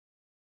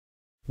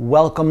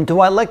Welcome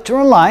to our lecture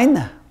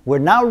online. We're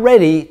now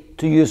ready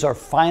to use our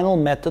final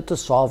method to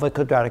solve a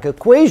quadratic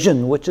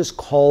equation, which is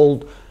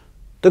called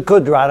the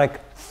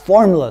quadratic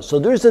formula. So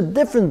there's a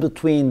difference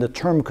between the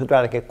term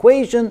quadratic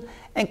equation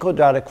and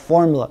quadratic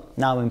formula.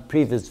 Now, in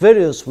previous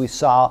videos, we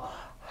saw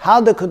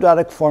how the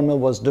quadratic formula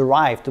was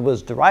derived. It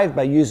was derived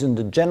by using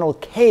the general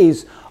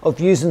case of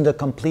using the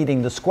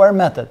completing the square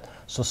method.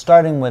 So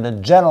starting with a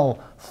general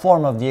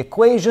form of the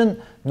equation,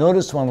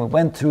 notice when we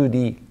went through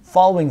the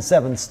following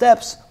 7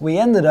 steps, we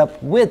ended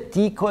up with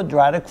the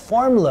quadratic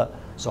formula.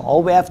 So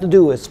all we have to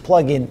do is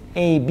plug in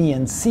a, b,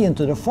 and c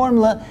into the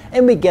formula,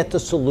 and we get the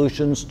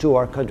solutions to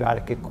our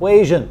quadratic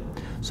equation.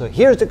 So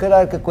here's the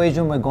quadratic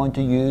equation we're going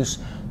to use,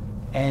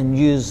 and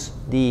use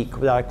the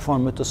quadratic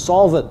formula to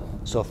solve it.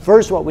 So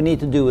first what we need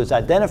to do is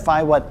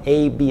identify what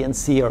a, b, and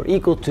c are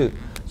equal to.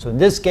 So in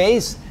this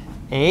case,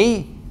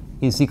 a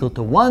is equal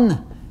to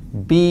 1,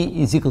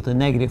 b is equal to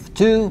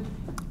 -2,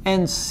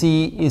 and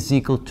c is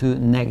equal to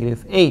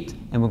 -8.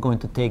 And we're going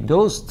to take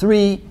those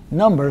 3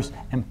 numbers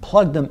and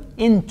plug them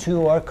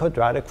into our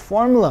quadratic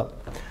formula.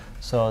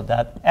 So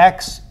that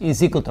x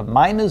is equal to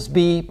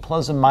 -b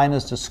plus or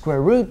minus the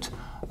square root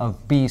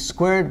of b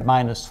squared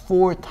minus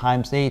 4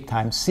 times a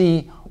times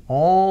c,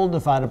 all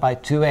divided by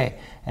 2a.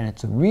 And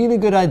it's a really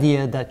good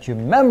idea that you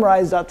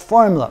memorize that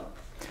formula.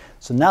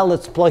 So now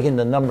let's plug in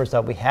the numbers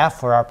that we have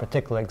for our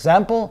particular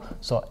example.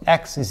 So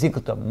x is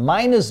equal to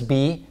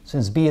 -b,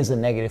 since b is a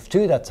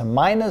 -2, that's a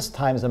minus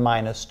times a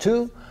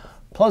 -2,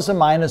 plus or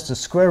minus the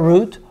square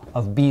root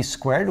of b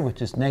squared,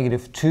 which is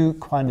 -2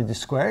 quantity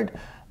squared,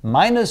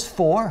 minus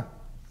 4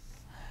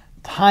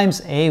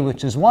 times a,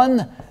 which is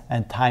 1,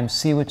 and times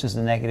c, which is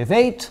a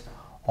 -8,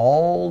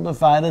 all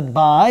divided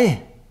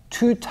by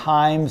 2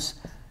 times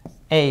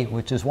a,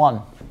 which is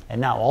 1. And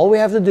now all we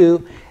have to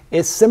do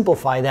is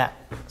simplify that.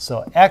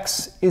 So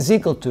x is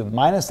equal to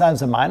minus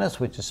times a minus,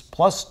 which is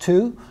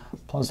 +2,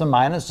 plus or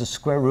minus the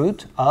square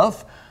root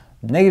of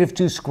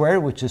 -2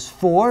 squared, which is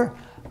 4,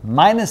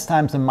 minus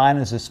times the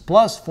minus is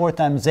plus, 4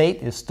 times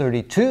 8 is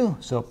 32,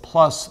 so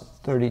plus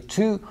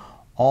 32,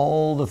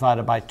 all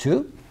divided by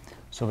 2.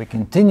 So we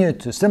continue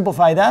to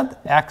simplify that.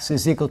 X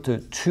is equal to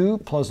 2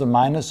 plus or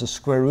minus the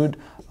square root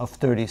of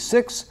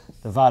 36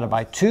 divided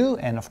by 2,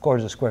 and of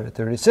course the square root of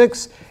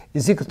 36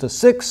 is equal to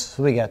 6,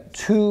 so we get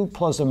 2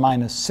 plus or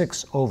minus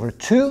 6 over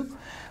 2,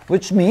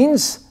 which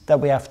means that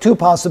we have 2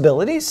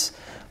 possibilities.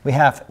 We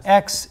have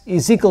x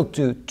is equal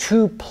to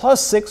 2 plus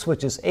 6,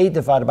 which is 8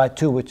 divided by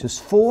 2, which is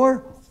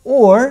 4,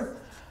 or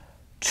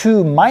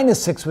 2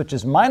 minus 6, which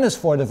is minus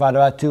 4 divided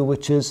by 2,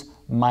 which is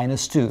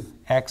 -2.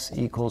 X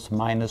equals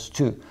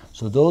 -2.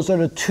 So those are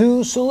the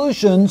 2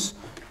 solutions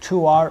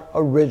to our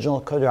original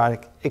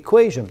quadratic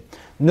equation.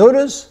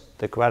 Notice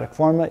the quadratic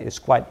formula is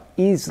quite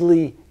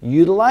easily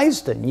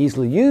utilized and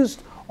easily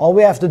used. All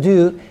we have to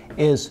do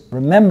is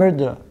remember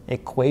the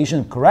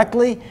equation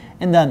correctly,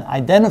 and then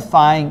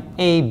identifying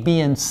a, b,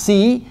 and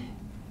c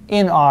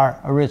in our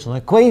original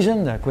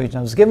equation, the equation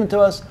that was given to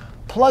us,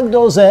 plug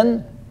those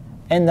in,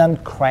 and then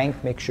crank,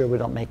 make sure we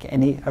don't make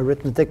any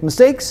arithmetic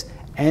mistakes,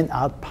 and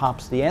out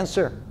pops the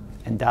answer.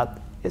 And that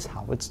is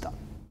how it's done.